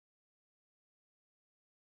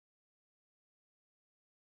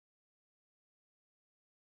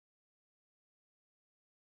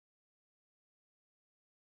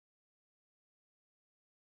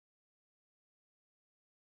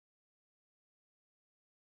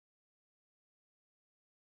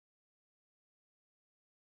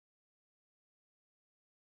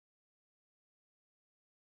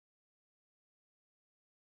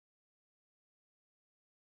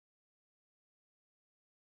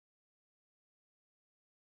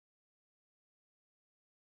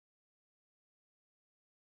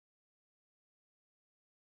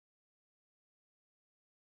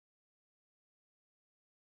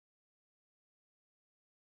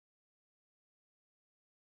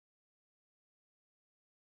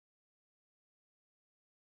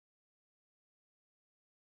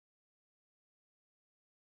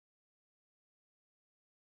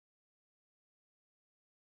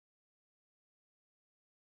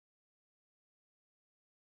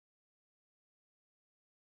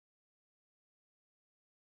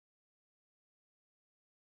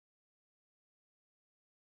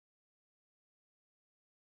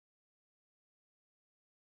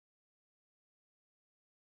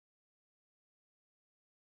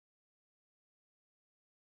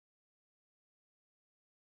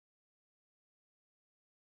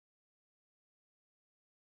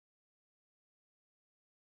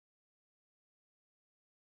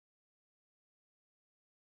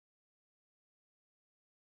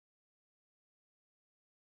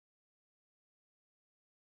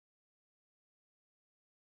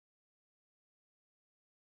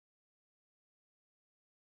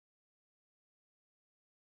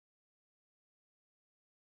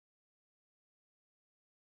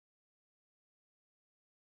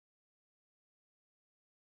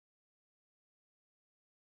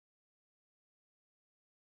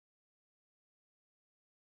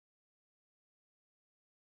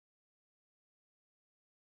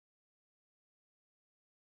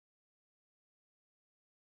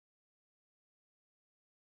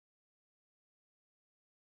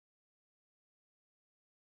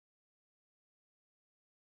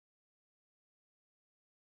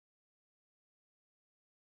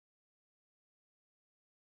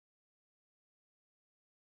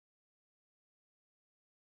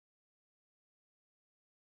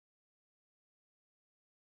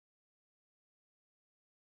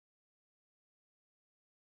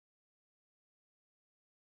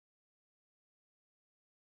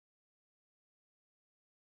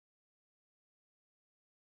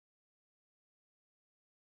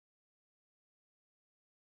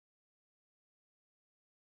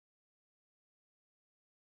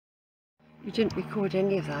You didn't record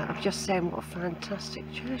any of that. I'm just saying what a fantastic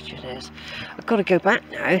church it is. I've got to go back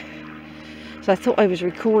now. So I thought I was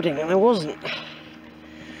recording and I wasn't.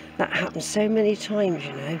 That happens so many times,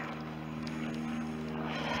 you know.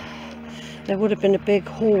 There would have been a big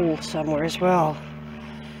hall somewhere as well.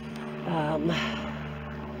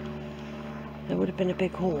 There would have been a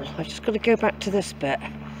big hall. I've just got to go back to this bit.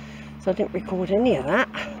 So I didn't record any of that.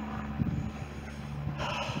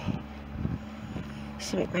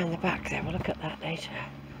 Something round the back there. We'll look at that later.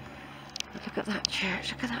 Look at that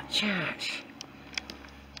church. Look at that church.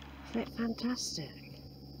 Isn't it fantastic?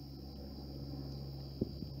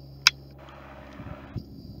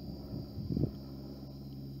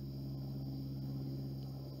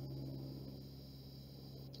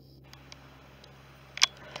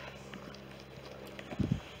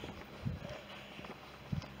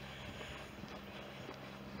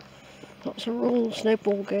 Lots of rules, no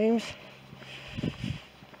ball games.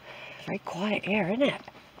 Very quiet here, isn't it?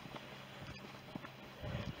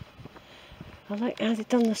 I like how they've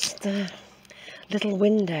done this, the little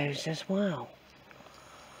windows as well.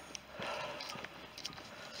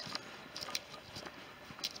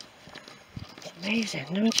 It's amazing.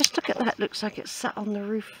 I mean, just look at that. It looks like it's sat on the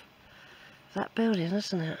roof of that building,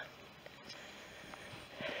 doesn't it?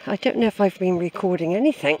 I don't know if I've been recording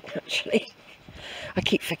anything, actually. I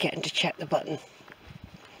keep forgetting to check the button.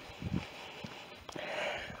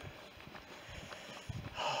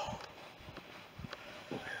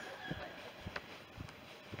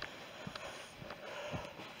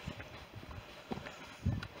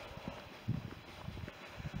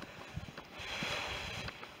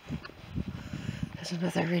 There's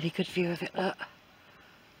another really good view of it, look.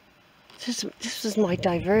 This was my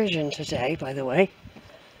diversion today, by the way.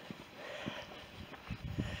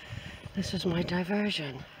 This was my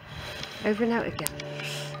diversion. Over and out again.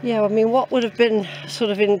 Yeah, I mean, what would have been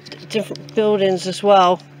sort of in different buildings as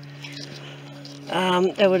well.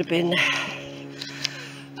 There would have been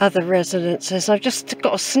other residences. I've just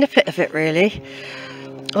got a snippet of it, really.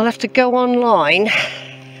 I'll have to go online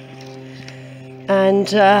and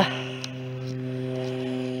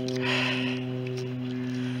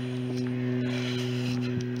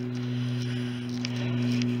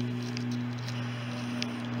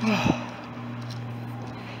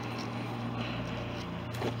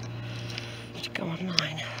go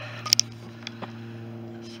online.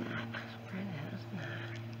 That's brilliant, isn't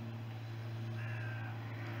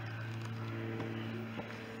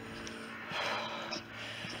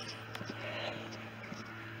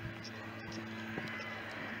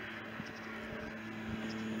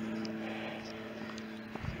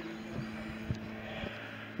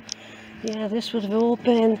it? Yeah, this would have all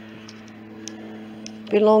been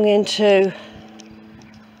belonging to.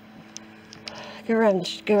 Go around,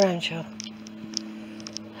 Joe.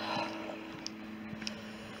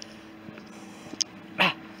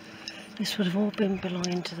 This would have all been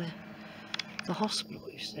belonging to the hospital,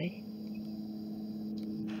 you see.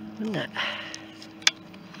 Wouldn't it?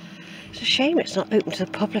 It's a shame it's not open to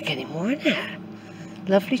the public anymore, isn't it?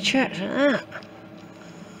 Lovely church like that.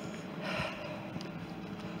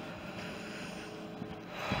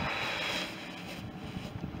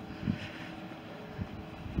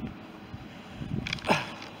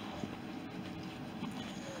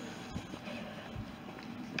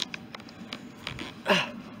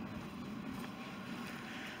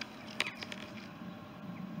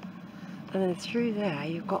 And then through there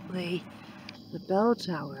you've got the bell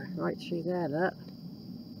tower right through there, look.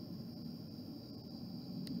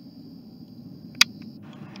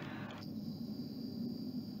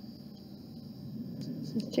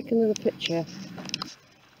 So let's take another picture.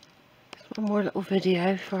 One more little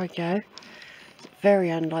video before I go. It's very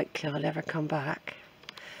unlikely I'll ever come back.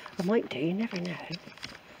 I might do, you never know.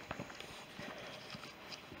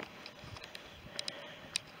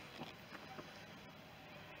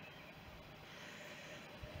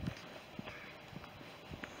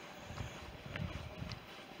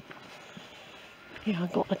 Yeah,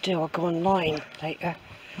 I've got to do, I'll go online later,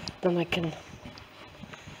 then I can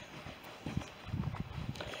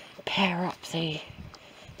pair up the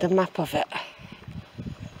map of it.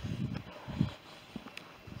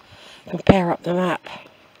 Pair up the map.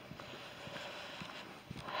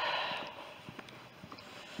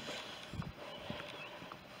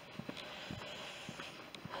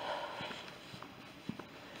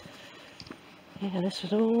 Yeah, this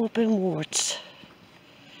would all been wards.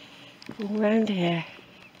 All round here.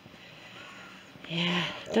 Yeah,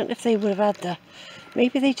 I don't know if they would have had the...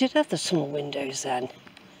 Maybe they did have the small windows then.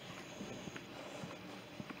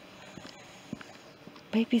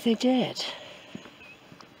 Maybe they did.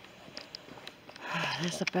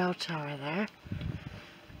 there's the bell tower there.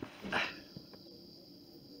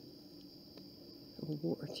 A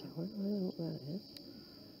water tower, I don't know what that is.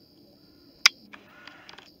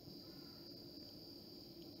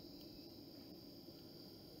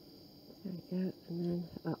 There we go, and then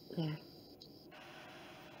up there.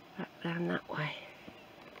 Back down that way.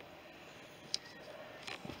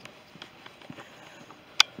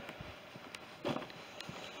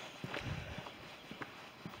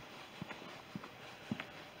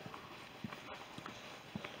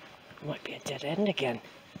 Might be a dead end again.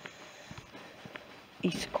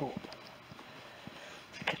 East Corp.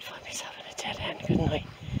 I could find myself in a dead end, couldn't I?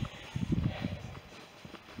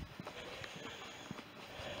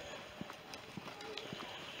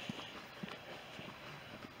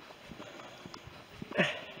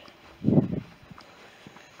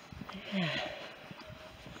 Yeah.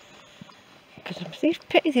 It's a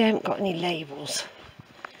pity they haven't got any labels.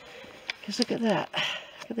 Because look at that.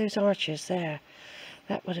 Look at those arches there.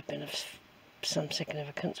 That would have been of some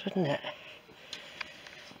significance, wouldn't it?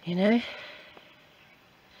 You know?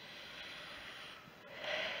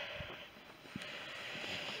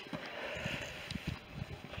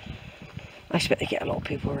 I expect they get a lot of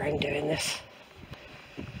people around doing this.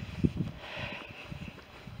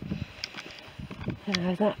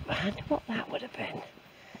 That, I wonder what that would have been.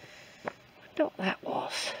 I wonder what that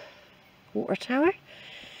was. Water tower?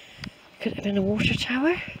 Could it have been a water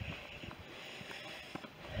tower?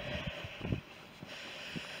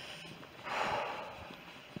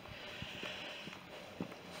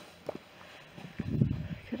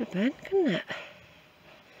 Could have been, couldn't it?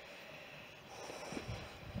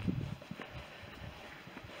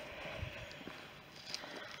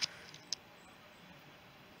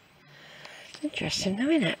 Interesting though,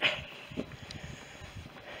 isn't it?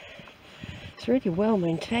 It's really well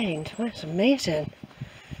maintained. That's amazing.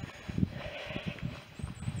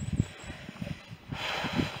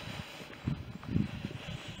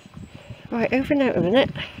 Right, over and out a minute.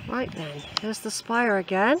 Right then, there's the spire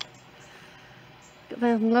again. Look at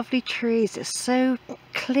them lovely trees. It's so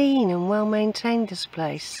clean and well maintained, this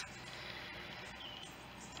place.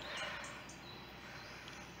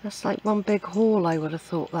 That's like one big hall, I would have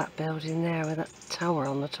thought, that building there with that tower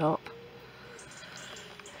on the top.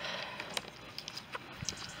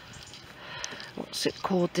 What's it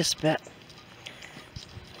called, this bit?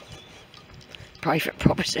 Private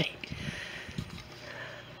property.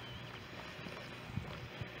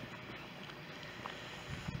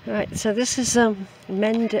 Right, so this is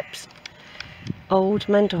Mendip's old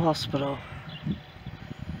mental hospital.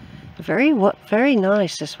 Very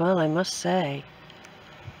nice as well, I must say.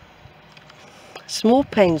 Small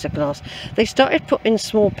panes of glass. They started putting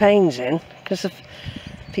small panes in because of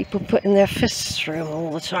people putting their fists through them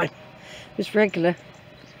all the time. It was regular.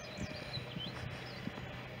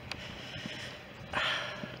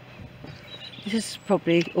 This is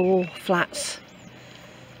probably all flats.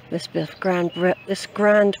 This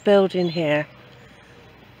grand building here.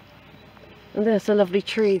 And there's a lovely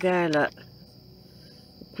tree there, look.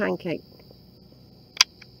 A pancake.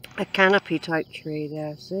 A canopy type tree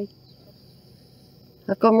there, see?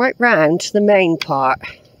 I've gone right round to the main part.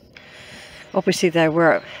 Obviously there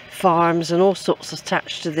were farms and all sorts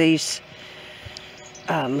attached to these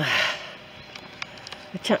in the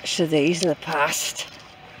past.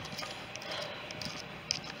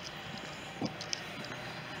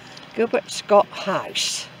 Gilbert Scott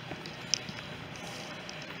House.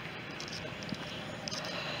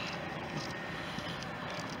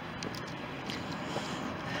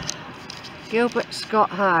 Gilbert Scott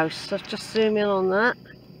House. Let's just zoom in on that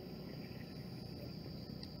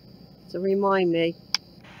to remind me.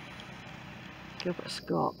 Gilbert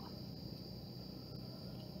Scott.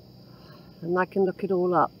 And I can look it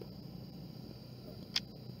all up.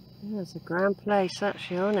 Yeah, it's a grand place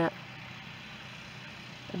actually, isn't it?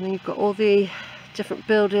 And then you've got all the different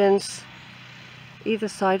buildings either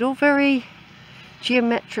side, all very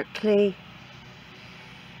geometrically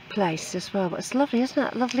placed as well. But it's lovely, isn't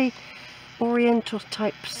it? Lovely oriental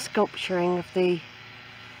type sculpturing of the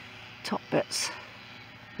top bits.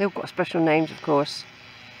 They've all got special names, of course.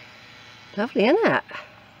 Lovely, isn't it?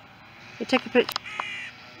 You take a picture.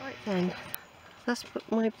 Right then, that's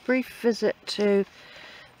my brief visit to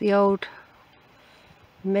the old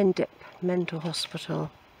Mendip mental hospital.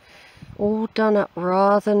 All done up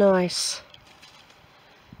rather nice.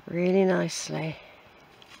 Really nicely.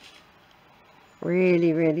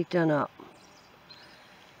 Really, really done up.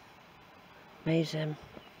 Amazing.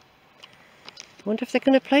 I wonder if they're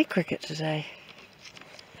going to play cricket today.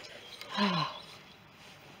 Oh,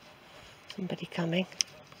 somebody coming.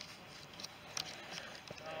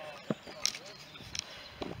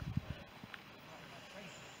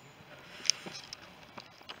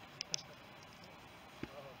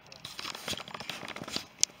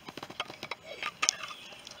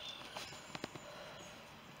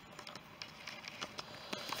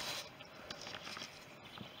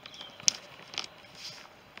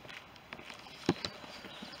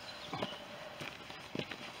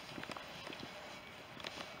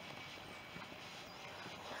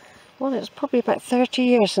 Well, it's probably about 30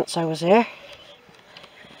 years since I was here.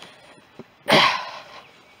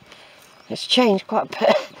 It's changed quite a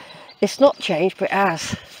bit. It's not changed, but it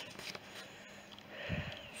has.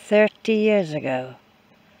 30 years ago.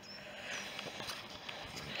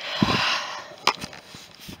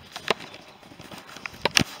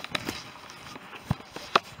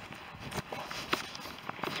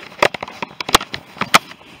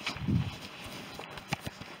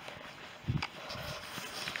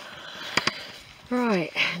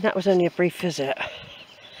 Right, that was only a brief visit.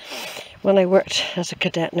 When I worked as a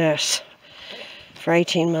cadet nurse for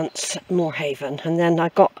 18 months at Moorhaven, and then I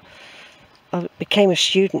became a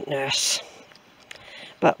student nurse.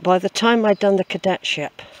 But by the time I'd done the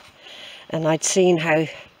cadetship and I'd seen how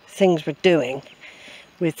things were doing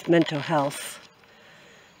with mental health,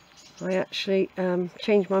 I actually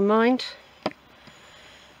changed my mind,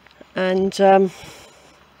 and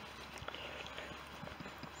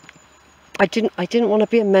I didn't want to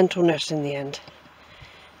be a mental nurse in the end.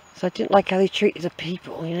 So I didn't like how they treated the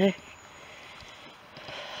people, you know.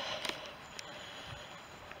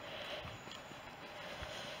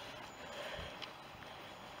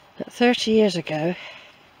 But 30 years ago,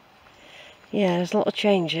 yeah, there's a lot of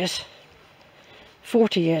changes.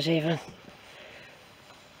 40 years even.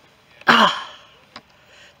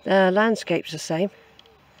 The landscape's the same.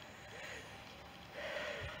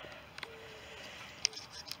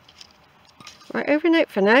 Right, over and out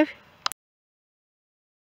for now.